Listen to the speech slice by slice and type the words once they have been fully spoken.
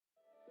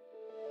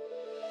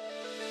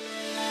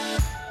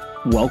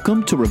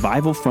Welcome to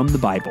Revival from the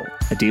Bible,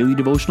 a daily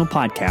devotional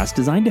podcast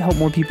designed to help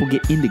more people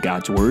get into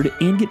God's Word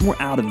and get more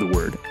out of the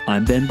Word.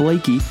 I'm Ben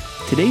Blakey.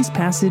 Today's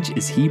passage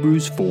is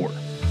Hebrews 4.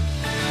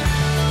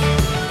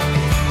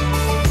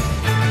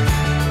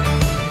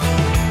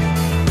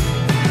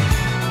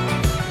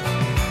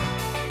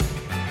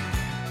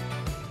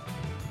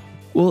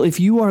 Well, if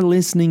you are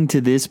listening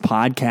to this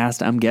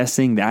podcast, I'm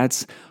guessing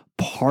that's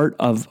part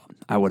of,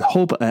 I would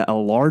hope, a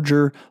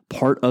larger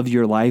part of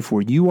your life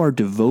where you are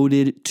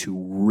devoted to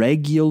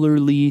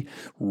regularly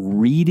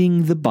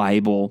reading the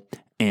Bible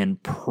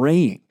and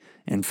praying.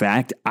 In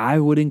fact, I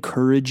would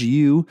encourage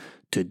you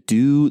to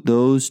do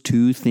those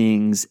two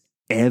things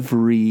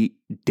every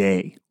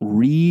day.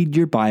 Read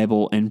your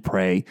Bible and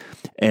pray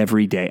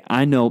every day.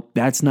 I know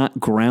that's not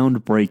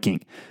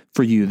groundbreaking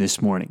for you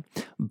this morning,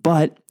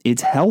 but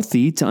it's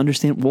healthy to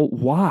understand, well,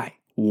 why?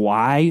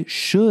 Why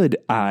should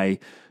I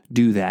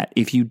do that?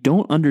 If you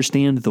don't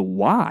understand the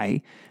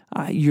why,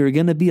 you're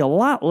going to be a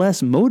lot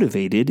less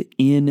motivated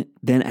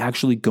than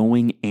actually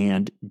going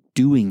and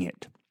doing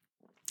it.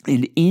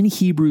 And in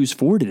Hebrews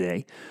 4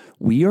 today,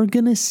 we are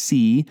going to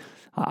see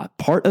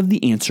part of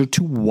the answer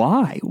to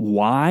why.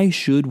 Why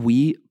should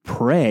we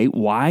pray?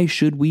 Why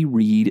should we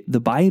read the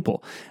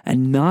Bible?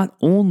 And not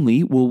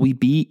only will we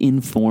be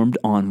informed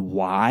on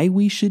why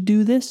we should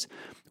do this,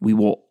 we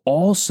will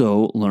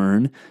also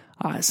learn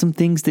some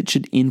things that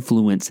should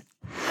influence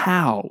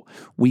how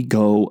we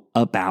go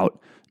about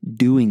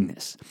doing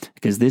this.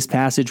 Because this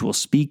passage will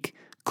speak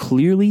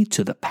clearly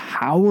to the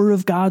power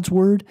of God's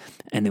Word,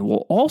 and it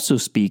will also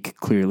speak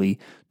clearly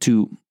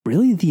to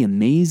really the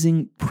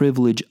amazing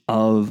privilege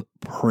of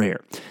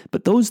prayer.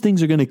 But those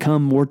things are going to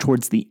come more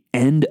towards the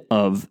end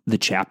of the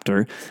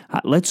chapter.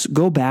 Let's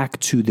go back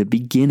to the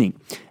beginning.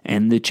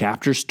 And the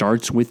chapter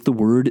starts with the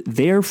word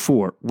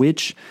therefore,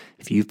 which,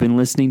 if you've been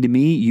listening to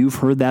me, you've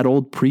heard that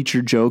old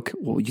preacher joke.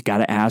 Well, you got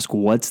to ask,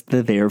 what's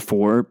the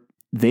therefore?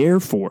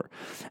 Therefore.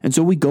 And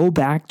so we go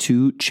back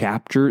to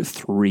chapter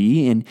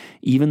 3 and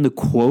even the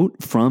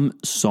quote from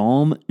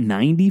Psalm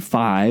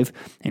 95,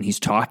 and he's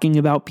talking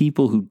about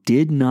people who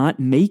did not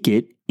make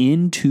it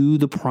into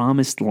the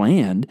promised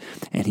land.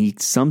 And he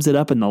sums it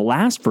up in the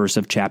last verse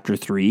of chapter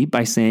 3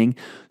 by saying,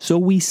 so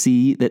we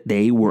see that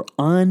they were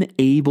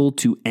unable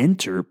to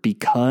enter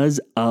because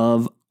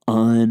of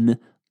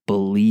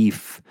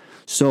unbelief.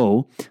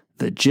 So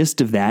the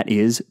gist of that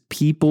is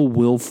people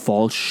will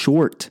fall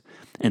short.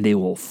 And they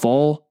will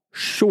fall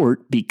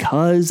short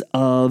because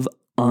of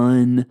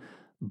unbelief.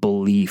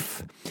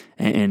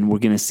 And we're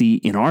going to see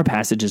in our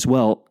passage as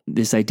well,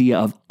 this idea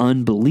of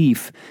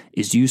unbelief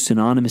is used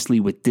synonymously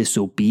with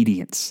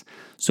disobedience.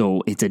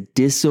 So it's a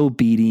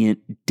disobedient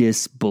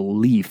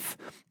disbelief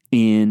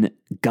in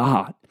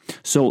God.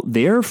 So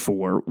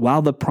therefore,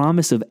 while the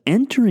promise of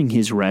entering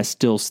his rest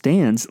still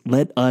stands,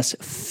 let us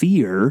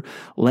fear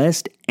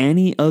lest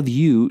any of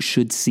you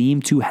should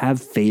seem to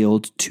have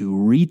failed to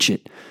reach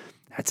it.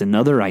 That's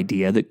another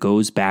idea that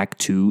goes back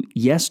to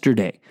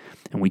yesterday.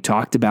 And we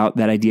talked about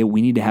that idea.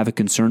 We need to have a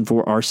concern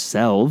for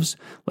ourselves,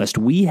 lest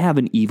we have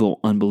an evil,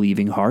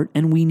 unbelieving heart,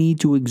 and we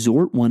need to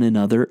exhort one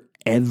another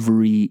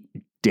every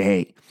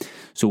day.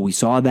 So we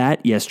saw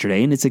that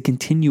yesterday, and it's a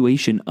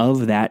continuation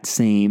of that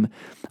same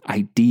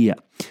idea.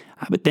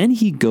 But then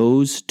he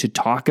goes to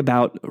talk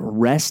about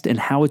rest and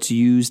how it's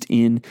used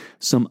in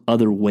some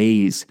other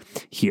ways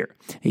here.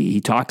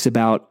 He talks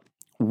about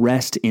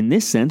rest in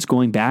this sense,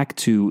 going back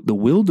to the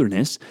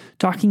wilderness,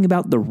 talking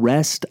about the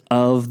rest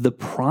of the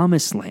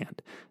promised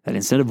land. That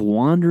instead of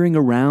wandering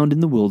around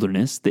in the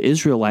wilderness, the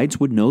Israelites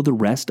would know the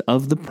rest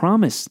of the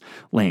promised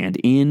land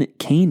in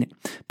Canaan.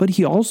 But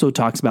he also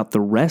talks about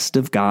the rest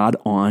of God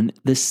on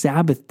the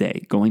Sabbath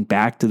day, going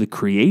back to the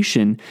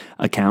creation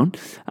account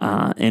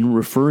and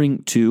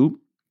referring to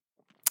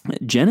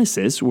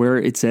Genesis, where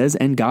it says,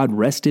 and God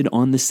rested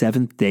on the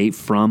seventh day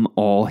from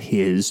all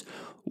his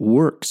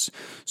works.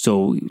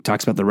 So he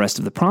talks about the rest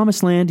of the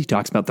promised land. He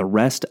talks about the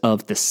rest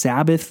of the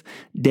Sabbath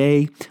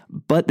day,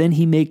 but then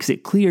he makes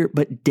it clear,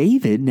 but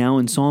David now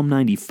in Psalm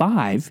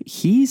 95,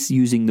 he's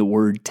using the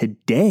word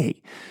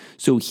today.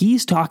 So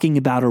he's talking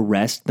about a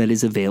rest that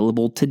is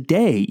available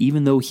today,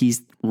 even though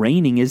he's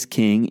reigning as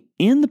king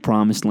in the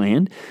promised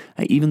land,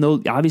 even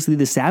though obviously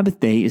the Sabbath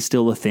day is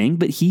still a thing,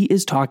 but he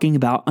is talking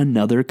about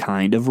another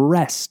kind of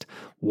rest.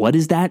 What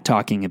is that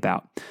talking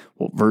about?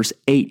 Well, verse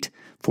 8,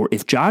 for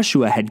if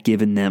Joshua had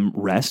given them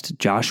rest,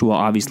 Joshua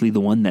obviously the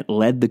one that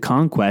led the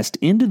conquest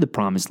into the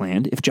promised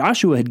land, if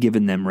Joshua had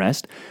given them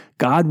rest,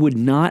 God would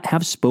not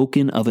have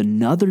spoken of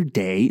another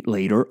day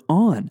later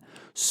on.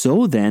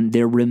 So then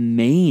there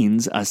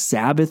remains a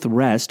Sabbath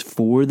rest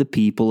for the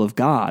people of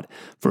God.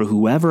 For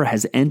whoever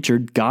has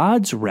entered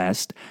God's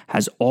rest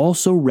has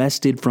also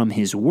rested from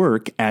his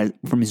works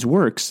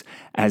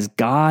as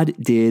God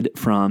did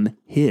from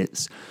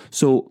his.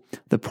 So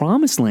the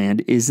promised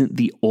land isn't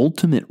the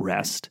ultimate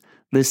rest.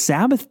 The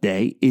Sabbath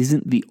day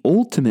isn't the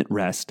ultimate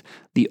rest.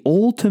 The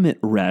ultimate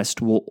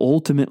rest will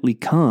ultimately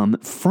come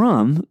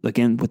from,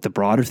 again, with the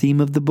broader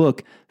theme of the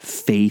book,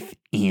 faith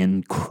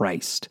in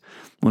Christ.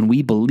 When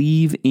we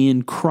believe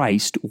in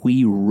Christ,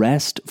 we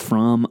rest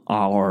from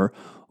our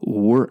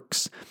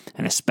works.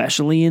 And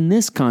especially in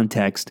this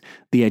context,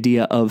 the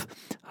idea of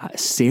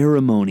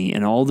ceremony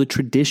and all the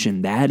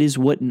tradition,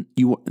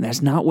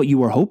 that's not what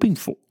you are hoping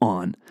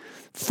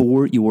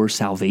for your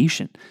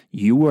salvation.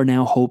 You are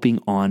now hoping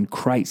on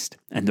Christ.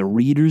 And the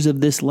readers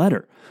of this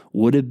letter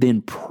would have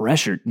been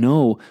pressured.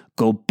 No,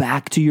 go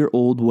back to your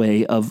old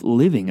way of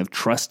living, of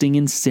trusting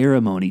in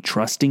ceremony,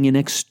 trusting in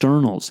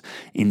externals,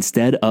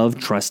 instead of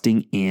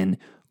trusting in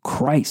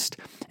Christ.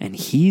 And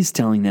he's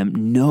telling them,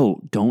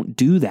 no, don't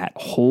do that.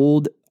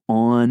 Hold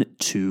on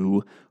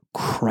to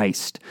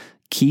Christ.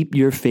 Keep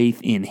your faith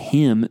in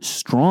him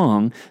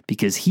strong,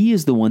 because he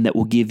is the one that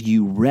will give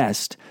you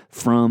rest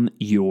from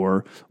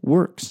your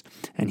works.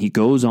 And he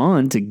goes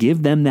on to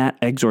give them that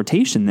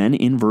exhortation then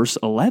in verse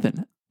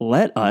 11.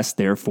 Let us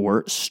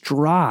therefore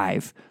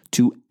strive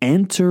to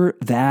enter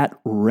that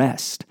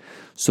rest,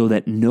 so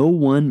that no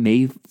one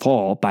may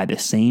fall by the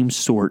same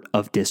sort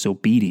of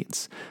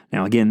disobedience.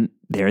 Now again,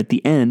 there at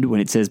the end, when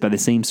it says by the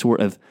same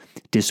sort of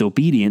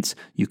disobedience,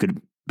 you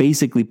could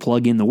basically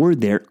plug in the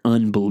word there,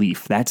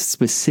 unbelief. That's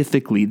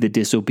specifically the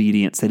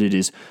disobedience that it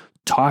is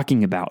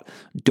talking about.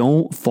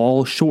 Don't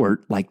fall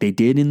short like they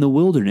did in the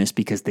wilderness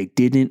because they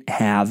didn't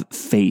have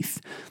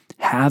faith.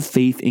 Have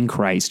faith in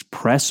Christ,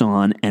 press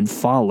on and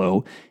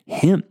follow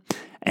him.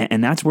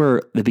 And that's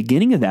where the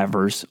beginning of that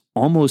verse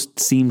almost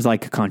seems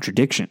like a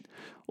contradiction.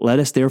 Let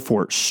us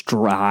therefore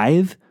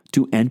strive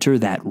to enter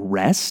that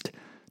rest.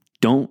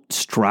 Don't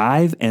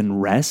strive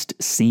and rest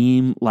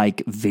seem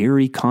like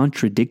very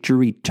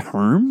contradictory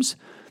terms?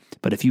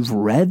 But if you've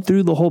read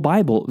through the whole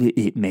Bible,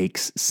 it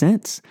makes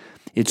sense.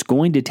 It's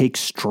going to take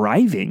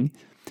striving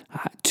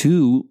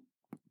to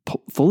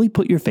fully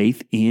put your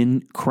faith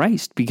in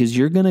Christ, because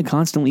you're going to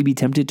constantly be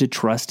tempted to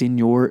trust in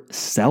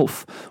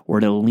yourself or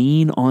to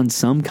lean on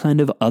some kind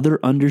of other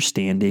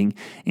understanding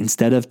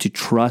instead of to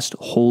trust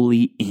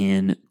wholly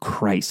in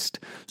Christ.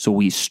 So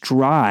we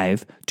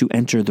strive to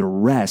enter the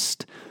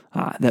rest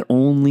that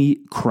only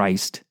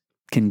Christ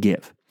can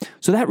give.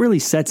 So that really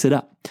sets it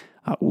up.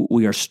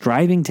 We are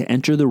striving to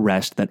enter the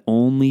rest that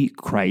only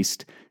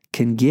Christ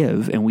can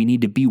give, and we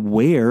need to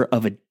beware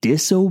of a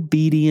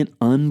disobedient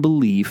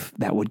unbelief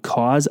that would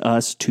cause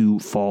us to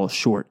fall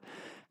short.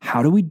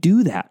 How do we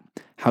do that?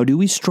 How do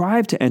we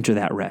strive to enter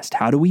that rest?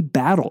 How do we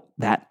battle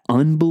that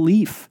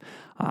unbelief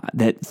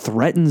that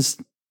threatens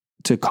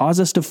to cause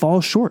us to fall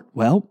short?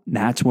 Well,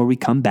 that's where we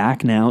come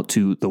back now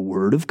to the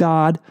Word of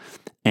God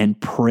and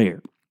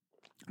prayer.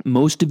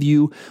 Most of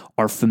you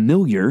are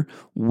familiar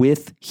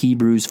with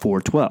Hebrews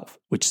 4:12,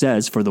 which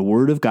says, "For the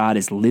word of God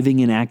is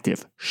living and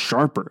active,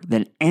 sharper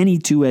than any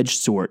two-edged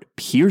sword,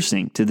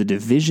 piercing to the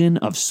division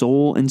of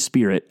soul and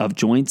spirit, of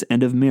joints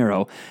and of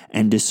marrow,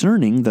 and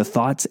discerning the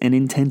thoughts and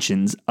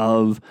intentions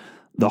of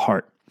the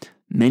heart."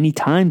 Many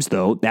times,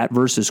 though, that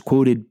verse is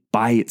quoted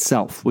by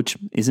itself, which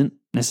isn't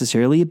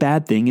necessarily a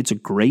bad thing. It's a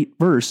great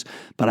verse,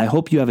 but I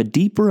hope you have a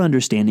deeper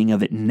understanding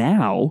of it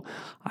now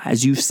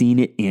as you've seen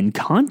it in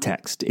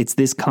context. It's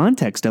this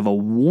context of a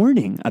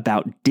warning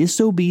about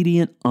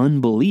disobedient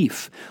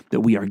unbelief that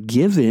we are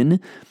given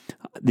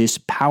this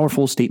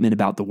powerful statement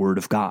about the Word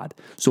of God.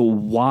 So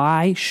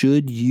why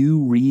should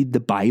you read the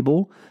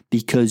Bible?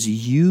 Because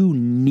you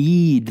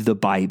need the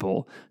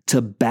Bible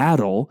to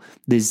battle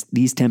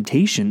these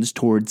temptations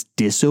towards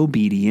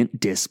disobedient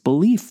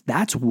disbelief.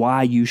 That's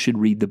why you should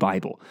read the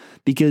Bible.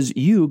 Because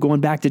you, going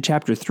back to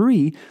chapter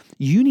 3,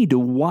 you need to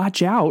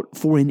watch out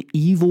for an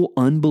evil,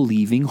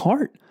 unbelieving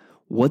heart.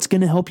 What's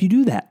going to help you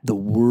do that? The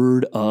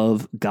Word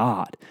of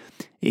God.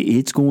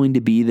 It's going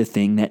to be the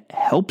thing that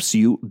helps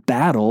you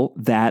battle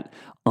that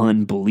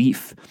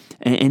unbelief.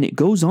 And it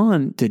goes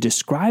on to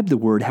describe the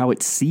Word, how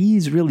it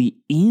sees really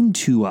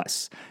into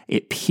us.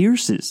 It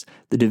pierces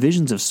the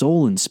divisions of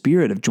soul and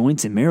spirit, of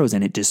joints and marrows,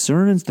 and it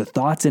discerns the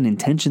thoughts and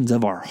intentions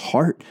of our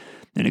heart.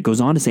 And it goes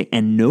on to say,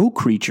 "And no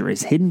creature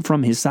is hidden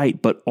from his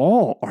sight, but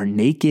all are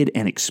naked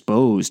and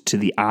exposed to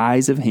the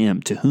eyes of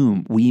him to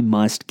whom we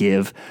must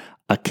give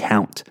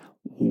account."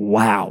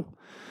 Wow.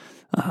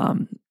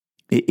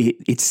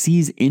 It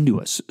sees into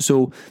us.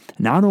 So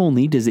not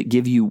only does it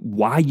give you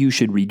why you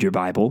should read your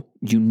Bible,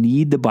 you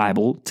need the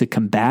Bible to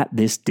combat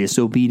this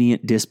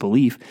disobedient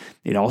disbelief.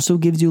 It also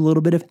gives you a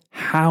little bit of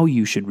how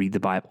you should read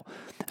the Bible.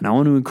 And I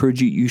want to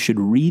encourage you, you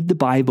should read the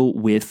Bible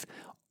with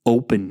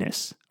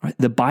openness. Right?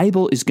 The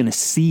Bible is going to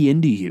see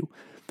into you.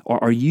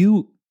 Or are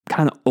you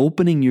kind of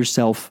opening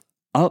yourself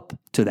up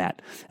to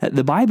that?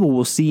 The Bible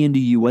will see into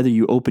you whether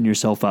you open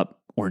yourself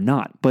up or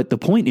not. But the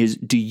point is,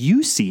 do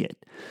you see it?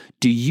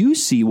 Do you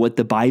see what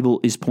the Bible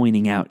is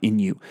pointing out in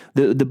you?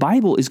 The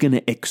Bible is going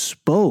to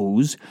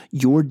expose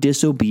your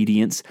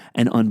disobedience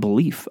and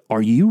unbelief.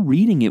 Are you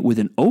reading it with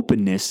an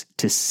openness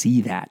to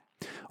see that?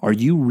 Are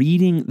you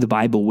reading the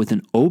Bible with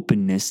an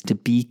openness to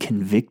be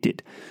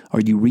convicted?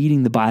 Are you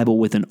reading the Bible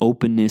with an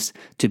openness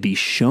to be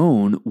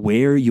shown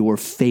where your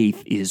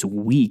faith is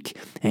weak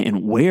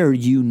and where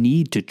you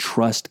need to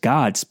trust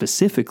God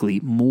specifically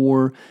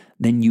more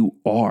than you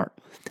are?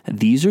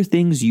 These are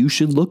things you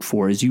should look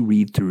for as you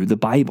read through the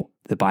Bible.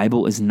 The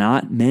Bible is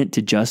not meant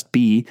to just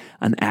be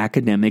an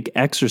academic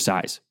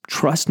exercise.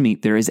 Trust me,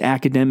 there is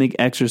academic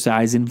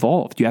exercise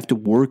involved. You have to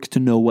work to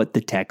know what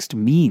the text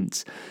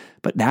means.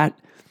 But that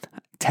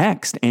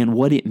text and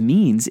what it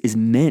means is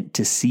meant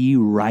to see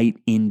right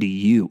into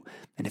you.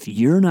 And if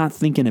you're not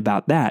thinking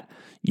about that,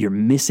 you're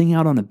missing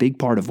out on a big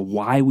part of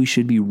why we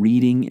should be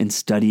reading and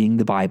studying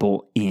the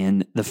Bible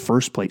in the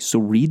first place. So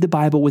read the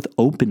Bible with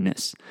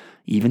openness.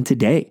 Even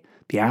today,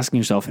 be asking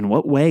yourself, in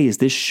what way is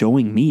this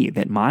showing me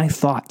that my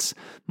thoughts,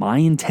 my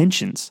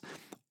intentions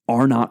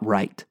are not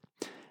right?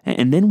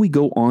 And then we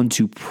go on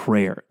to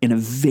prayer in a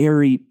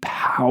very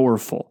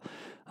powerful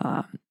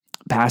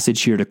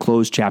passage here to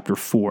close chapter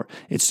 4.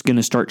 It's going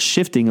to start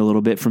shifting a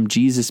little bit from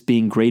Jesus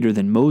being greater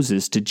than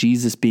Moses to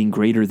Jesus being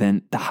greater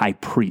than the high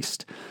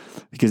priest.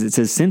 Because it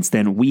says, since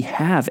then, we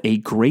have a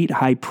great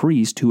high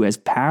priest who has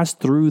passed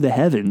through the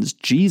heavens,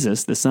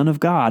 Jesus, the Son of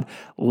God.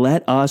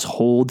 Let us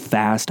hold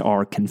fast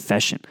our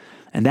confession.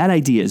 And that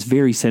idea is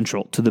very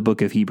central to the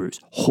book of Hebrews.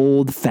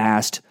 Hold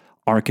fast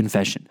our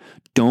confession.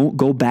 Don't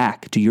go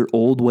back to your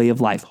old way of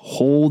life.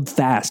 Hold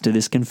fast to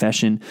this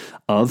confession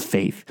of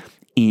faith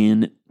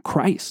in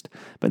Christ.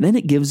 But then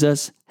it gives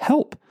us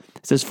help.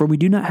 It says, for we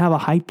do not have a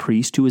high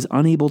priest who is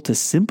unable to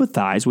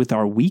sympathize with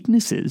our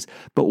weaknesses,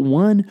 but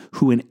one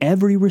who in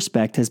every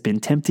respect has been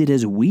tempted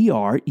as we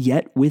are,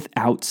 yet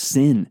without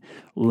sin.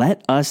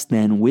 Let us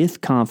then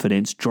with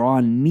confidence draw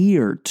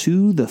near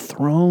to the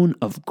throne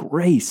of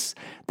grace,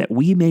 that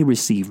we may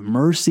receive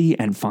mercy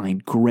and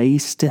find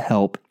grace to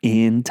help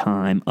in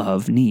time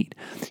of need.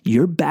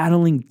 You're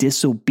battling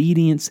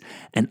disobedience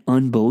and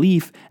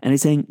unbelief, and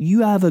it's saying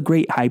you have a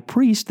great high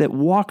priest that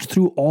walked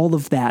through all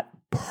of that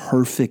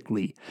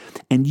perfectly,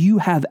 and you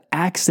have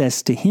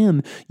access to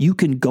him. You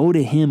can go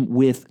to him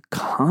with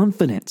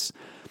confidence.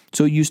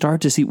 So you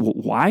start to see, well,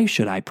 why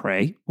should I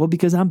pray? Well,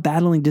 because I'm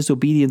battling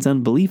disobedience,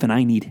 unbelief, and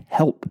I need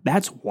help.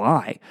 That's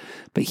why.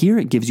 But here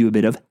it gives you a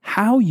bit of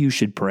how you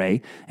should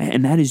pray,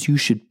 and that is you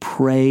should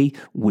pray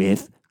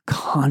with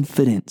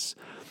confidence.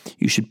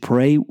 You should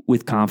pray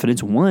with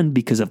confidence, one,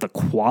 because of the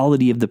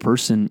quality of the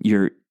person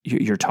you're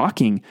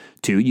talking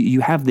to.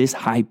 You have this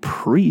high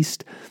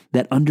priest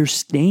that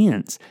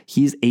understands.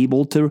 He's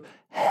able to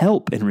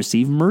help and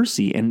receive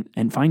mercy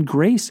and find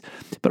grace.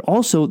 But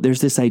also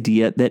there's this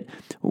idea that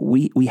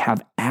we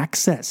have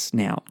access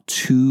now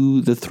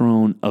to the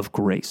throne of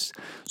grace.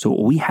 So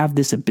we have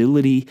this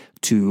ability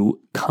to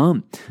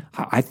come.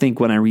 I think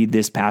when I read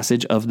this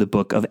passage of the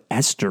book of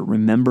Esther,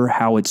 remember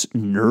how it's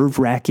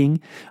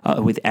nerve-wracking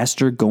with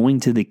Esther going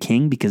to the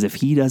king, because if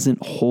he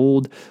doesn't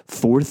hold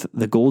forth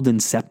the golden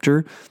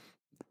scepter,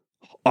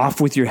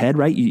 off with your head,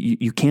 right?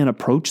 You can't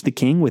approach the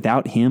king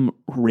without him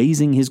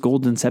raising his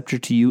golden scepter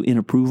to you in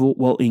approval.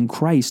 Well, in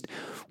Christ,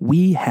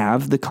 we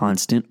have the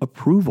constant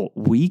approval.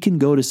 We can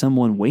go to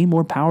someone way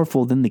more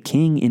powerful than the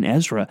king in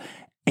Ezra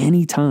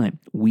anytime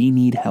we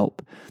need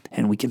help.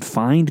 And we can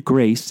find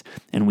grace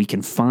and we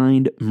can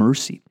find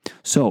mercy.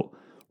 So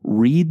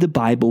read the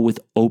Bible with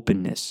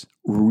openness.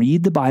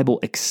 Read the Bible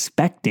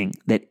expecting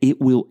that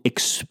it will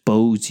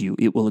expose you.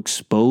 It will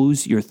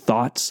expose your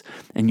thoughts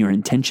and your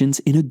intentions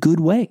in a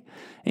good way,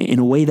 in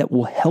a way that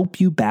will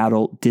help you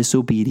battle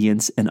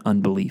disobedience and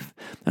unbelief.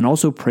 And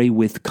also pray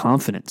with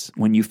confidence.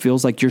 When you feel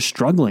like you're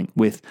struggling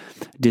with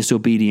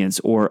disobedience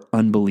or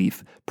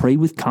unbelief, pray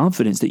with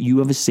confidence that you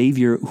have a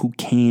Savior who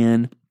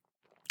can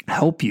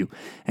help you.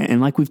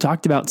 And like we've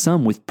talked about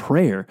some with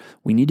prayer,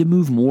 we need to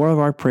move more of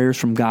our prayers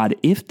from God,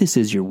 if this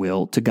is your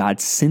will, to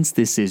God, since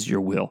this is your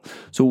will.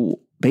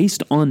 So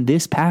based on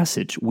this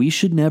passage, we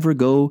should never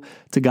go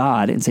to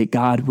God and say,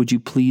 God, would you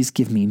please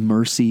give me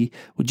mercy?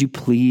 Would you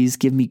please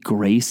give me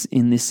grace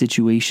in this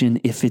situation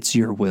if it's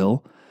your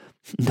will?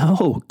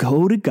 No,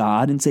 go to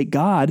God and say,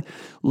 God,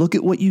 look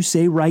at what you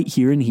say right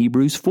here in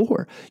Hebrews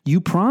 4.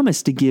 You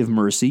promise to give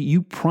mercy.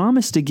 You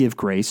promise to give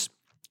grace.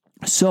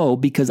 So,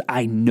 because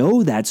I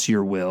know that's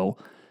your will,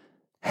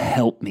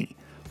 help me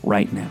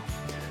right now.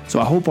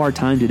 So I hope our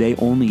time today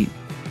only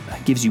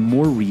gives you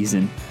more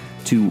reason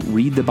to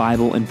read the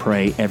Bible and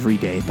pray every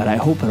day, but I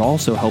hope it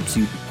also helps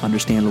you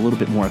understand a little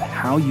bit more of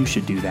how you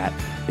should do that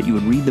you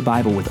would read the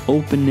Bible with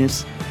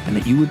openness, and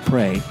that you would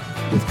pray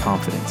with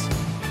confidence.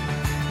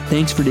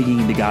 Thanks for digging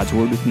into God's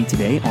Word with me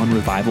today on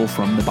Revival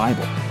from the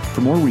Bible.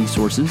 For more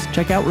resources,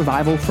 check out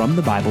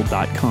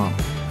revivalfromthebible.com.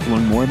 To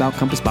learn more about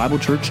Compass Bible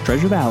Church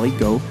Treasure Valley,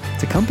 go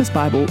to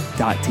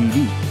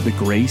compassbible.tv. The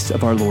grace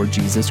of our Lord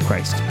Jesus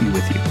Christ be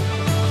with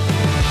you.